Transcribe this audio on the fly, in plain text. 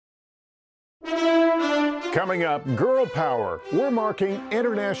Coming up, Girl Power. We're marking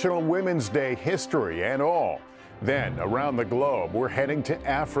International Women's Day history and all. Then, around the globe, we're heading to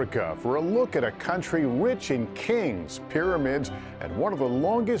Africa for a look at a country rich in kings, pyramids, and one of the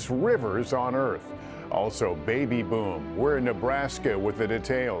longest rivers on Earth. Also, baby boom. We're in Nebraska with the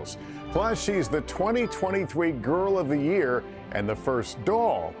details. Plus, she's the 2023 Girl of the Year and the first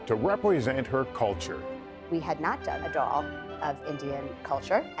doll to represent her culture. We had not done a doll of Indian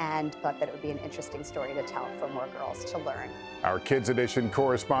culture and thought that it would be an interesting story to tell for more girls to learn. Our Kids Edition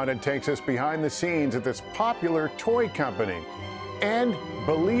correspondent takes us behind the scenes at this popular toy company. And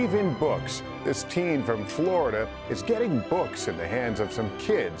believe in books. This teen from Florida is getting books in the hands of some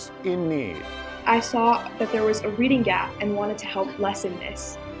kids in need. I saw that there was a reading gap and wanted to help lessen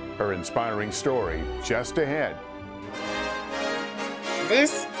this. Her inspiring story just ahead.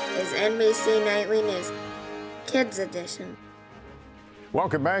 This is NBC Nightly News Kids Edition.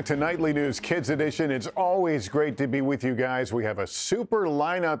 Welcome back to Nightly News Kids Edition. It's always great to be with you guys. We have a super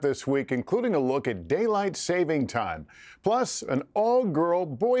lineup this week, including a look at daylight saving time, plus an all-girl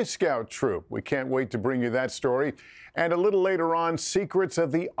Boy Scout troop. We can't wait to bring you that story. And a little later on, secrets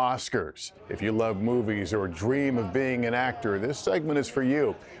of the Oscars. If you love movies or dream of being an actor, this segment is for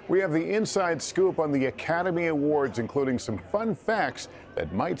you. We have the inside scoop on the Academy Awards, including some fun facts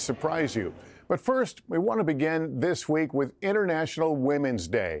that might surprise you. But first, we want to begin this week with International Women's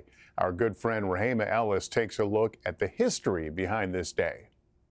Day. Our good friend Rahema Ellis takes a look at the history behind this day.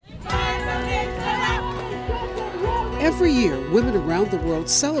 Every year, women around the world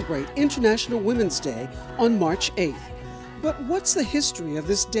celebrate International Women's Day on March 8th. But what's the history of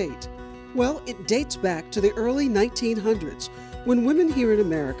this date? Well, it dates back to the early 1900s, when women here in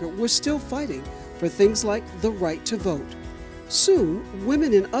America were still fighting for things like the right to vote. Soon,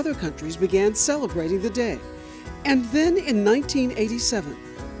 women in other countries began celebrating the day. And then in 1987,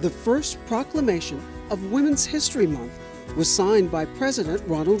 the first proclamation of Women's History Month was signed by President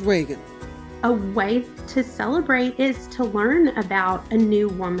Ronald Reagan. A way to celebrate is to learn about a new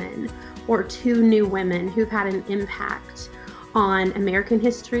woman or two new women who've had an impact on American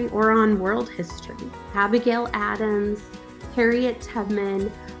history or on world history. Abigail Adams, Harriet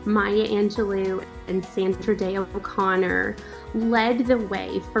Tubman, Maya Angelou, and Sandra Day O'Connor led the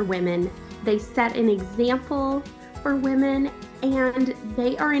way for women. They set an example for women, and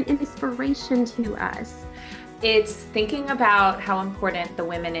they are an inspiration to us. It's thinking about how important the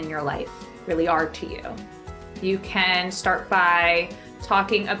women in your life really are to you. You can start by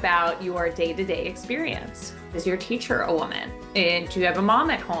talking about your day-to-day experience. Is your teacher a woman? Do you have a mom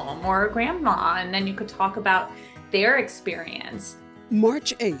at home or a grandma? And then you could talk about their experience.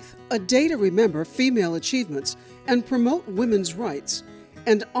 March 8th, a day to remember female achievements and promote women's rights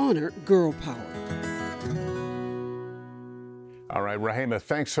and honor girl power. All right, Rahema,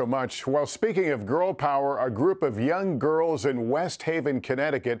 thanks so much. Well, speaking of girl power, a group of young girls in West Haven,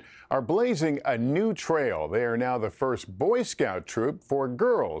 Connecticut are blazing a new trail. They are now the first Boy Scout troop for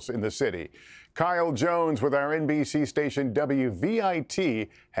girls in the city. Kyle Jones with our NBC station WVIT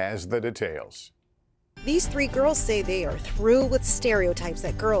has the details. These three girls say they are through with stereotypes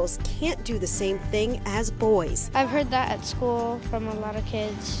that girls can't do the same thing as boys. I've heard that at school from a lot of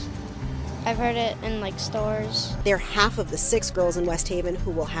kids. I've heard it in stores. They're half of the 6 girls in West Haven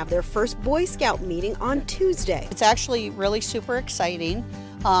who will have their first Boy Scout meeting on Tuesday. It's actually really super exciting.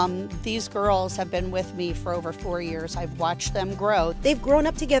 These girls have been with me for over 4 years. I've watched them grow. They've grown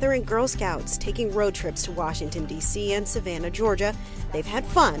up together in Girl Scouts, taking road trips to Washington, D.C. and Savannah, Georgia. They've had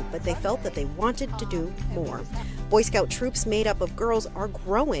fun, but they felt that they wanted to do more. Boy Scout troops made up of girls are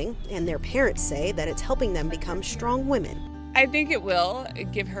growing, and their parents say that it's helping them become strong women. I think it will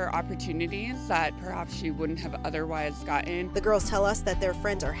give her opportunities that perhaps she wouldn't have otherwise gotten. The girls tell us that their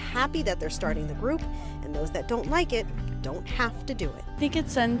friends are happy that they're starting the group, and those that don't like it don't have to do it. I think it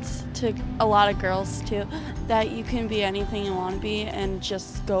sends to a lot of girls too that you can be anything you want to be and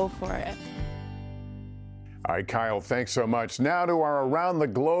just go for it. All right, Kyle, thanks so much. Now to our Around the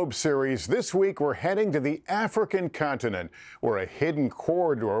Globe series. This week, we're heading to the African continent, where a hidden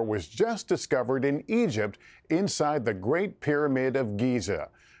corridor was just discovered in Egypt inside the Great Pyramid of Giza.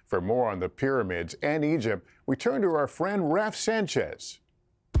 For more on the pyramids and Egypt, we turn to our friend Raf Sanchez.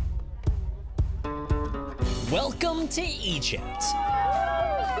 Welcome to Egypt,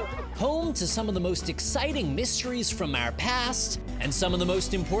 home to some of the most exciting mysteries from our past and some of the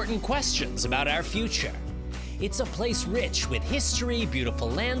most important questions about our future. It's a place rich with history, beautiful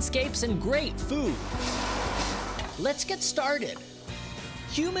landscapes, and great food. Let's get started.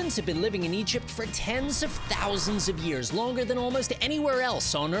 Humans have been living in Egypt for tens of thousands of years, longer than almost anywhere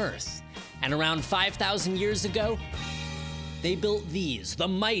else on Earth. And around 5,000 years ago, they built these, the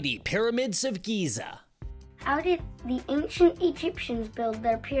mighty pyramids of Giza. How did the ancient Egyptians build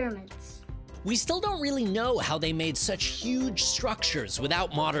their pyramids? We still don't really know how they made such huge structures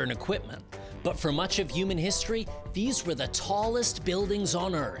without modern equipment. But for much of human history, these were the tallest buildings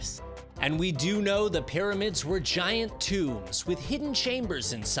on Earth. And we do know the pyramids were giant tombs with hidden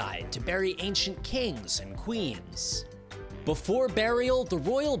chambers inside to bury ancient kings and queens. Before burial, the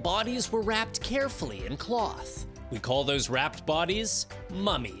royal bodies were wrapped carefully in cloth. We call those wrapped bodies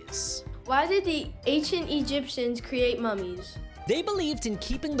mummies. Why did the ancient Egyptians create mummies? They believed in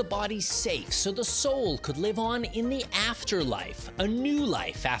keeping the body safe so the soul could live on in the afterlife, a new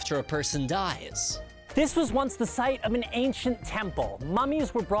life after a person dies. This was once the site of an ancient temple.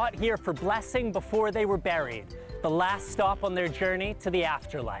 Mummies were brought here for blessing before they were buried, the last stop on their journey to the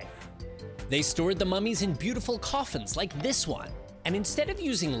afterlife. They stored the mummies in beautiful coffins like this one. And instead of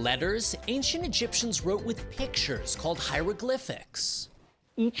using letters, ancient Egyptians wrote with pictures called hieroglyphics.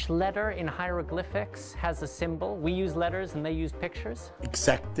 Each letter in hieroglyphics has a symbol. We use letters and they use pictures.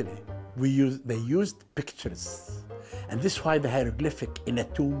 Exactly. They used pictures. And this is why the hieroglyphic in a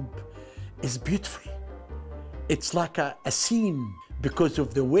tomb is beautiful. It's like a scene because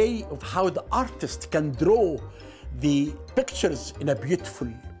of the way of how the artist can draw the pictures in a beautiful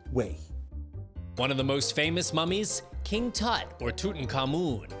way. One of the most famous mummies, King Tut, or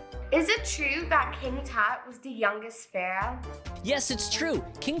Tutankhamun. Is it true that King Tut was the youngest pharaoh? Yes, it's true.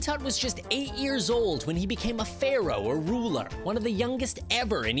 King Tut was just 8 years old when he became a pharaoh or ruler, one of the youngest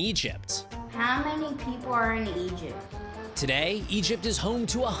ever in Egypt. How many people are in Egypt? Today, Egypt is home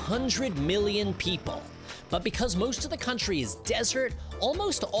to 100 million people. But because most of the country is desert,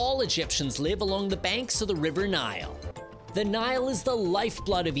 almost all Egyptians live along the banks of the River Nile. The Nile is the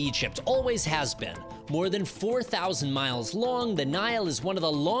lifeblood of Egypt, always has been. More than 4,000 miles long, the Nile is one of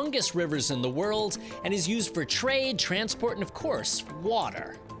the longest rivers in the world and is used for trade, transport, and of course,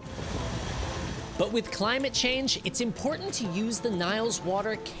 water. But with climate change, it's important to use the Nile's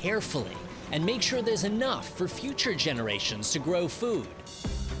water carefully and make sure there's enough for future generations to grow food.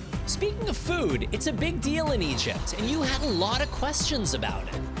 Speaking of food, it's a big deal in Egypt, and you had a lot of questions about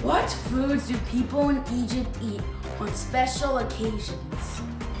it. What foods do people in Egypt eat on special occasions?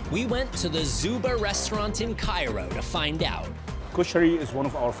 We went to the Zuba restaurant in Cairo to find out. Kushari is one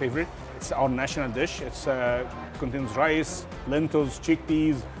of our favorite. It's our national dish. It contains rice, lentils,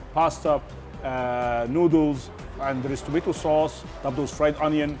 chickpeas, pasta, noodles, and there is tomato sauce, those fried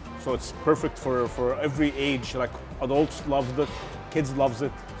onion. So it's perfect for every age. Like adults love it, kids loves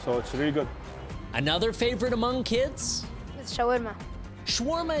it. So it's really good. Another favorite among kids? It's shawarma.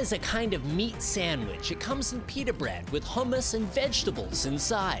 Shawarma is a kind of meat sandwich. It comes in pita bread with hummus and vegetables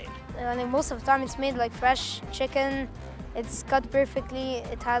inside. I think most of the time it's made like fresh chicken. It's cut perfectly.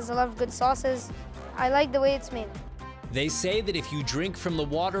 It has a lot of good sauces. I like the way it's made. They say that if you drink from the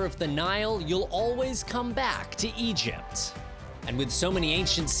water of the Nile, you'll always come back to Egypt. And with so many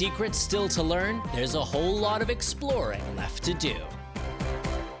ancient secrets still to learn, there's a whole lot of exploring left to do.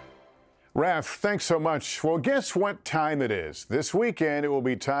 Raph, thanks so much. Well, guess what time it is? This weekend, it will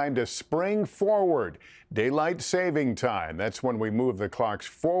be time to spring forward. Daylight saving time. That's when we move the clocks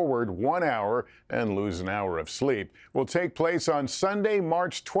forward 1 hour and lose an hour of sleep. Will take place on Sunday,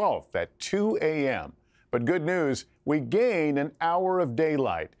 March 12th at 2 a.m. But good news, we gain an hour of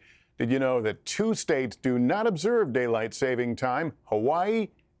daylight. Did you know that 2 states do not observe daylight saving time? Hawaii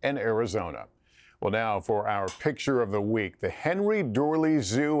and Arizona. Well, now for our picture of the week. The Henry Doorly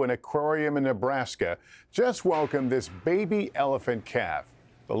Zoo and Aquarium in Nebraska just welcomed this baby elephant calf.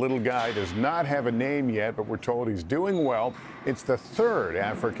 The little guy does not have a name yet, but we're told he's doing well. It's the 3rd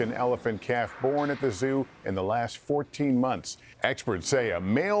African elephant calf born at the zoo in the last 14 months. Experts say a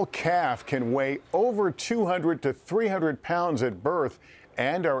male calf can weigh over 200 to 300 pounds at birth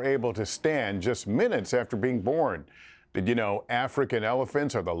and are able to stand just minutes after being born. Did you know African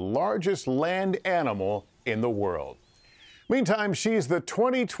elephants are the largest land animal in the world? Meantime, she's the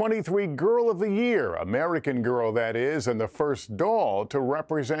 2023 Girl of the Year, American Girl that is, and the first doll to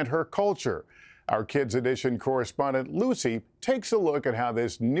represent her culture. Our Kids Edition correspondent Lucy takes a look at how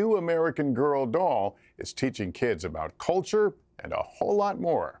this new American Girl doll is teaching kids about culture and a whole lot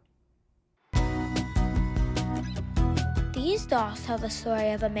more. These dolls tell the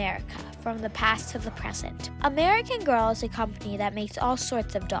story of America, from the past to the present. American Girl is a company that makes all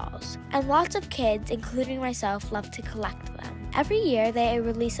sorts of dolls, and lots of kids, including myself, love to collect them. Every year, they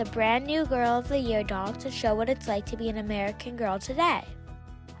release a brand new Girl of the Year doll to show what it's like to be an American girl today.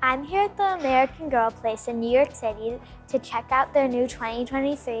 I'm here at the American Girl place in New York City to check out their new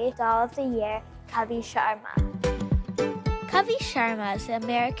 2023 Doll of the Year, Kavi Sharma. Kavi Sharma is the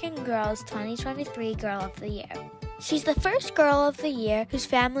American Girl's 2023 Girl of the Year. She's the first Girl of the Year whose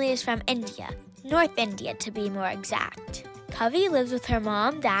family is from India. North India to be more exact. Kavi lives with her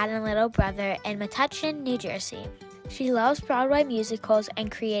mom, dad, and little brother in Metuchen, New Jersey. She loves Broadway musicals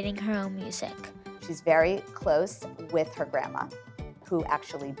and creating her own music. She's very close with her grandma, who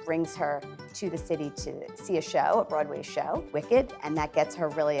actually brings her to the city to see a show, a Broadway show, Wicked, and that gets her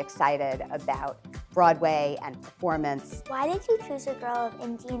really excited about Broadway and performance. Why did you choose a girl of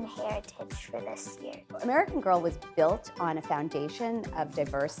Indian heritage for this year? American Girl was built on a foundation of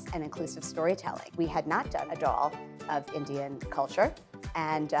diverse and inclusive storytelling. We had not done a doll of Indian culture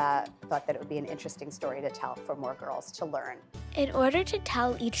and thought that it would be an interesting story to tell for more girls to learn. In order to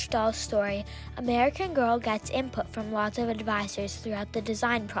tell each doll's story, American Girl gets input from lots of advisors throughout the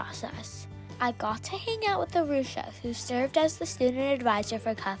design process. I got to hang out with Arusha, who served as the student advisor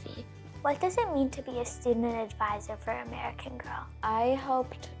for Kavi. What does it mean to be a student advisor for American Girl? I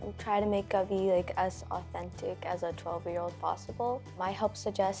helped try to make Kavi as authentic as a 12-year-old possible. I helped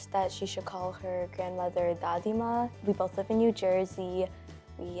suggest that she should call her grandmother Dadima. We both live in New Jersey.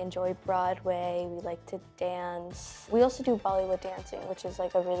 We enjoy Broadway, we like to dance. We also do Bollywood dancing, which is a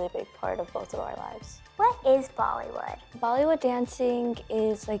really big part of both of our lives. What is Bollywood? Bollywood dancing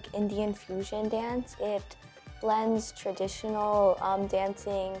is Indian fusion dance. It blends traditional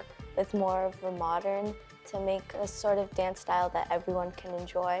dancing with more of a modern to make a sort of dance style that everyone can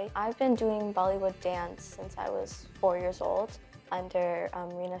enjoy. I've been doing Bollywood dance since I was 4 years old under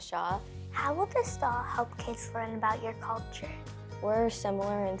Reena Shah. How will this doll help kids learn about your culture? We're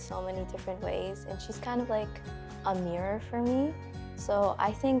similar in so many different ways, and she's kind of like a mirror for me. So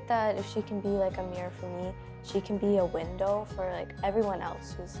I think that if she can be like a mirror for me, she can be a window for everyone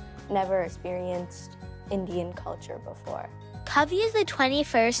else who's never experienced Indian culture before. Kavi is the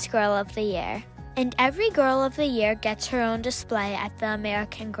 21st Girl of the Year, and every Girl of the Year gets her own display at the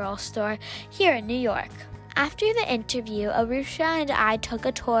American Girl store here in New York. After the interview, Arusha and I took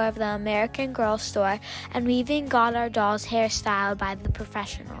a tour of the American Girl store, and we even got our dolls hairstyled by the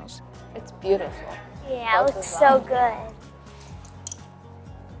professionals. It's beautiful. Yeah, it looks so good.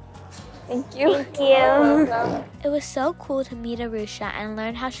 Thank you. Thank you. It was so cool to meet Arusha and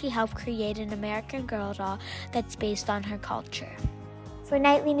learn how she helped create an American Girl doll that's based on her culture. For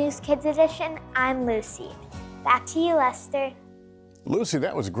Nightly News Kids Edition, I'm Lucy. Back to you, Lester. Lucy,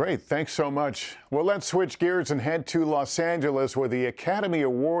 that was great. Thanks so much. Well, let's switch gears and head to Los Angeles, where the Academy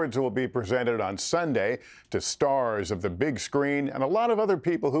Awards will be presented on Sunday to stars of the big screen and a lot of other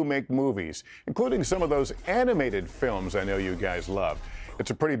people who make movies, including some of those animated films I know you guys love.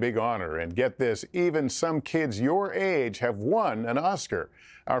 It's a pretty big honor, and get this, even some kids your age have won an Oscar.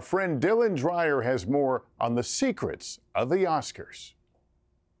 Our friend Dylan Dreyer has more on the secrets of the Oscars.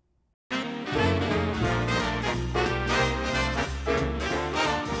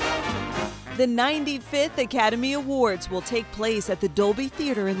 The 95th Academy Awards will take place at the Dolby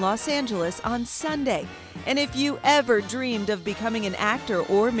Theater in Los Angeles on Sunday. And if you ever dreamed of becoming an actor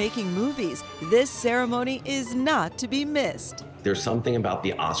or making movies, this ceremony is not to be missed. There's something about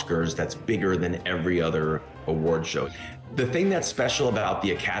the Oscars that's bigger than every other award show. The thing that's special about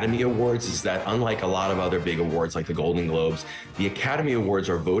the Academy Awards is that unlike a lot of other big awards like the Golden Globes, the Academy Awards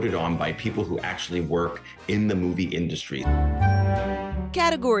are voted on by people who actually work in the movie industry.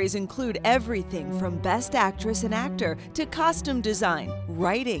 Categories include everything from Best Actress and Actor to Costume Design,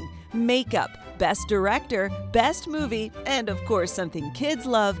 Writing, Makeup, Best Director, Best Movie, and of course something kids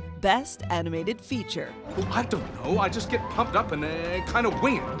love, Best Animated Feature. Well, I don't know. I just get pumped up and kind of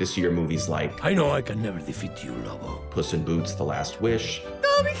wing it. This year, movies like I Know I Can Never Defeat You, Lobo, Puss in Boots, The Last Wish,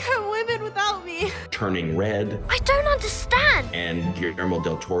 They'll become women without me. Turning Red, I don't understand. and Guillermo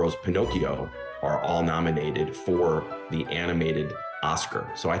del Toro's Pinocchio are all nominated for the animated Oscar.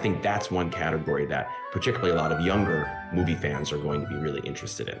 So I think that's one category that particularly a lot of younger movie fans are going to be really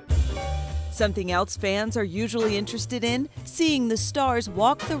interested in. Something else fans are usually interested in, seeing the stars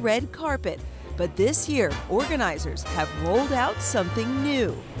walk the red carpet. But this year, organizers have rolled out something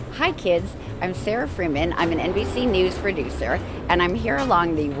new. Hi kids, I'm Sarah Freeman. I'm an NBC News producer, and I'm here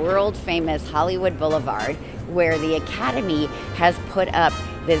along the world-famous Hollywood Boulevard, where the Academy has put up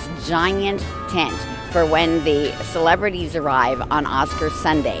this giant tent for when the celebrities arrive on Oscar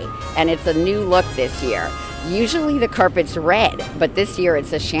Sunday. And it's a new look this year. Usually the carpet's red, but this year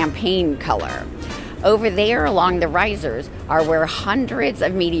it's a champagne color. Over there along the risers are where hundreds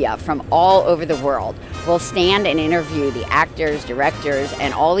of media from all over the world will stand and interview the actors, directors,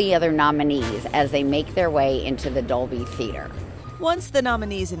 and all the other nominees as they make their way into the Dolby Theater. Once the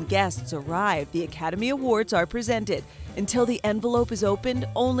nominees and guests arrive, the Academy Awards are presented. Until the envelope is opened,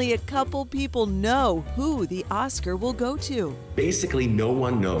 only a couple people know who the Oscar will go to. Basically, no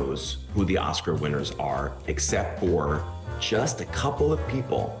one knows who the Oscar winners are except for just a couple of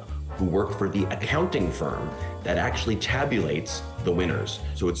people who work for the accounting firm that actually tabulates the winners.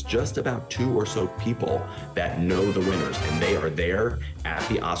 So it's just about 2 or so people that know the winners, and they are there at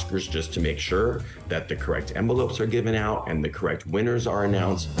the Oscars just to make sure that the correct envelopes are given out and the correct winners are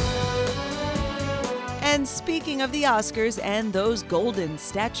announced. And speaking of the Oscars and those golden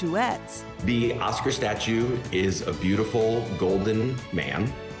statuettes. The Oscar statue is a beautiful golden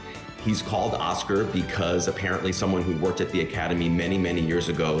man. He's called Oscar because apparently someone who worked at the Academy many, many years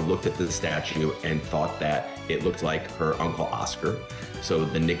ago looked at the statue and thought that it looked like her uncle Oscar. So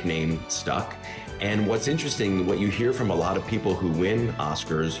the nickname stuck. And what's interesting, what you hear from a lot of people who win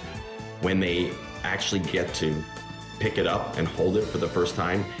Oscars, when they actually get to pick it up and hold it for the first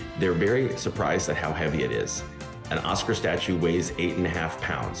time, they're very surprised at how heavy it is. An Oscar statue weighs 8.5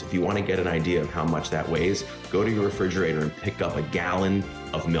 pounds. If you want to get an idea of how much that weighs, go to your refrigerator and pick up a gallon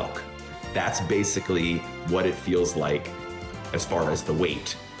of milk. That's basically what it feels like as far as the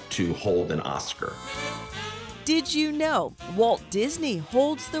weight to hold an Oscar. Did you know Walt Disney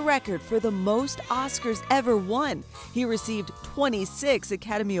holds the record for the most Oscars ever won? He received 26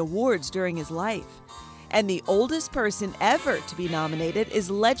 Academy Awards during his life. And the oldest person ever to be nominated is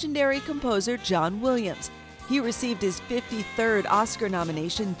legendary composer John Williams. He received his 53rd Oscar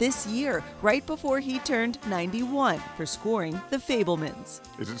nomination this year, right before he turned 91 for scoring The Fabelmans.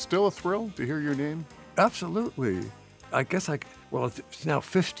 Is it still a thrill to hear your name? Absolutely. I guess it's now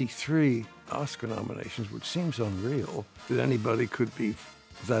 53 Oscar nominations, which seems unreal that anybody could be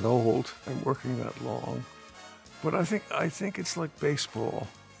that old and working that long. But I think it's like baseball.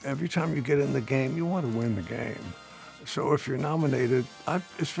 Every time you get in the game, you want to win the game. So if you're nominated,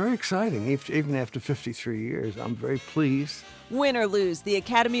 it's very exciting. Even after 53 years, I'm very pleased. Win or lose, the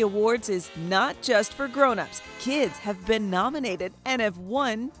Academy Awards is not just for grown-ups. Kids have been nominated and have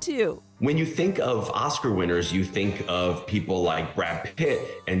won too. When you think of Oscar winners, you think of people like Brad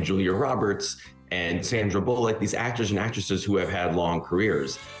Pitt and Julia Roberts and Sandra Bullock, these actors and actresses who have had long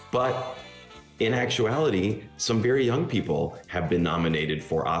careers. But in actuality, some very young people have been nominated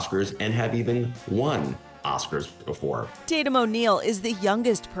for Oscars and have even won Oscars before. Tatum O'Neal is the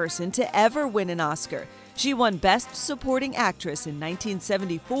youngest person to ever win an Oscar. She won Best Supporting Actress in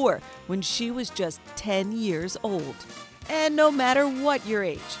 1974 when she was just 10 years old. And no matter what your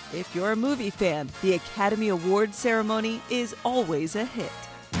age, if you're a movie fan, the Academy Awards ceremony is always a hit.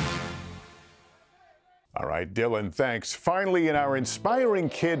 All right, Dylan, thanks. Finally, in our Inspiring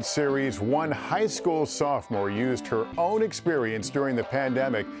Kids series, one high school sophomore used her own experience during the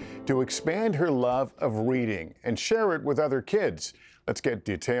pandemic to expand her love of reading and share it with other kids. Let's get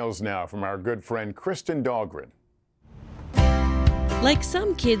details now from our good friend Kristen Dahlgren. Like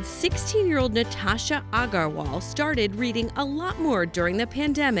some kids, 16-year-old Natasha Agarwal started reading a lot more during the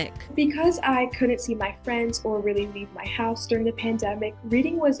pandemic. Because I couldn't see my friends or really leave my house during the pandemic,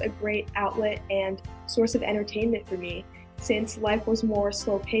 reading was a great outlet and source of entertainment for me, since life was more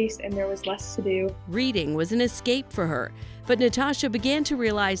slow-paced and there was less to do. Reading was an escape for her, but Natasha began to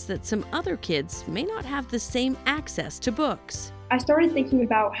realize that some other kids may not have the same access to books. I started thinking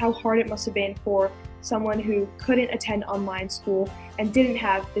about how hard it must have been for someone who couldn't attend online school and didn't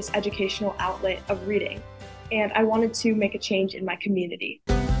have this educational outlet of reading. And I wanted to make a change in my community.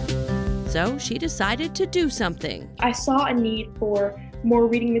 So she decided to do something. I saw a need for more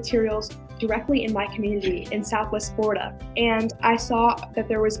reading materials directly in my community in Southwest Florida, and I saw that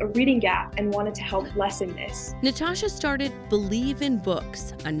there was a reading gap and wanted to help lessen this. Natasha started Believe in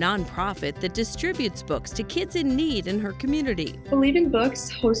Books, a nonprofit that distributes books to kids in need in her community. Believe in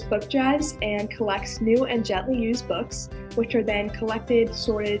Books hosts book drives and collects new and gently used books, which are then collected,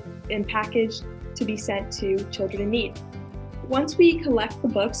 sorted, and packaged to be sent to children in need. Once we collect the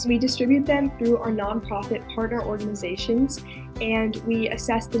books, we distribute them through our nonprofit partner organizations, and we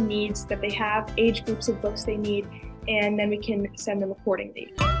assess the needs that they have, age groups of books they need, and then we can send them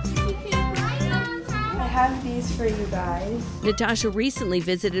accordingly. I have these for you guys. Natasha recently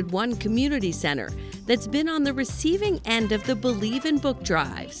visited one community center that's been on the receiving end of the Believe in Book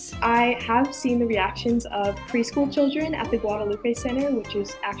drives. I have seen the reactions of preschool children at the Guadalupe Center, which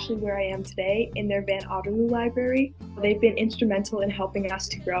is actually where I am today, in their Van Otterloo library. They've been instrumental in helping us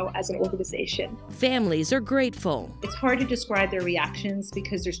to grow as an organization. Families are grateful. It's hard to describe their reactions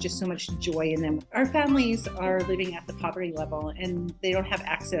because there's just so much joy in them. Our families are living at the poverty level and they don't have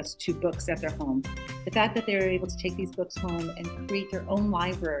access to books at their home. The fact that they're able to take these books home and create their own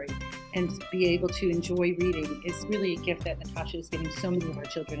library and be able to enjoy reading is really a gift that Natasha is giving so many of our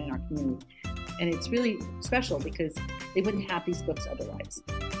children in our community. And it's really special because they wouldn't have these books otherwise.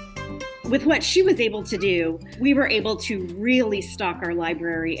 With what she was able to do, we were able to really stock our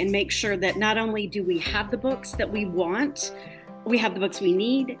library and make sure that not only do we have the books that we want, We have the books we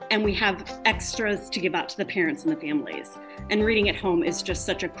need, and we have extras to give out to the parents and the families. And reading at home is just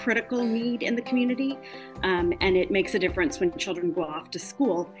such a critical need in the community, and it makes a difference when children go off to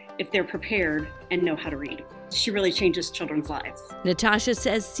school if they're prepared and know how to read. She really changes children's lives. Natasha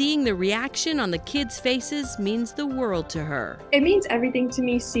says seeing the reaction on the kids' faces means the world to her. It means everything to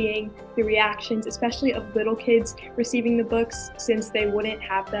me seeing the reactions, especially of little kids receiving the books, since they wouldn't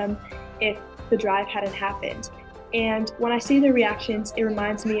have them if the drive hadn't happened. And when I see the reactions, it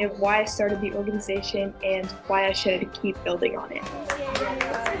reminds me of why I started the organization and why I should keep building on it.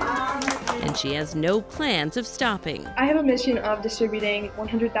 And she has no plans of stopping. I have a mission of distributing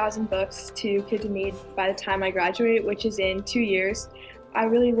 100,000 books to kids in need by the time I graduate, which is in 2 years. I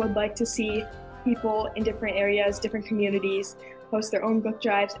really would like to see people in different areas, different communities, host their own book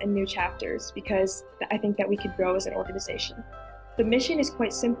drives and new chapters, because I think that we could grow as an organization. The mission is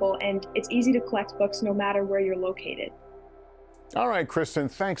quite simple, and it's easy to collect books no matter where you're located. All right, Kristen,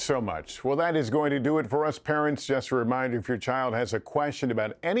 thanks so much. Well, that is going to do it for us parents. Just a reminder, if your child has a question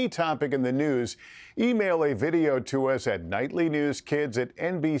about any topic in the news, email a video to us at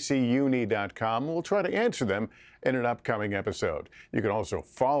nightlynewskids@nbcuni.com. We'll try to answer them in an upcoming episode. You can also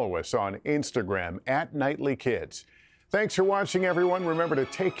follow us on Instagram @NightlyKids. Thanks for watching, everyone. Remember to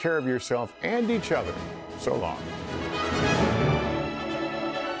take care of yourself and each other. So long.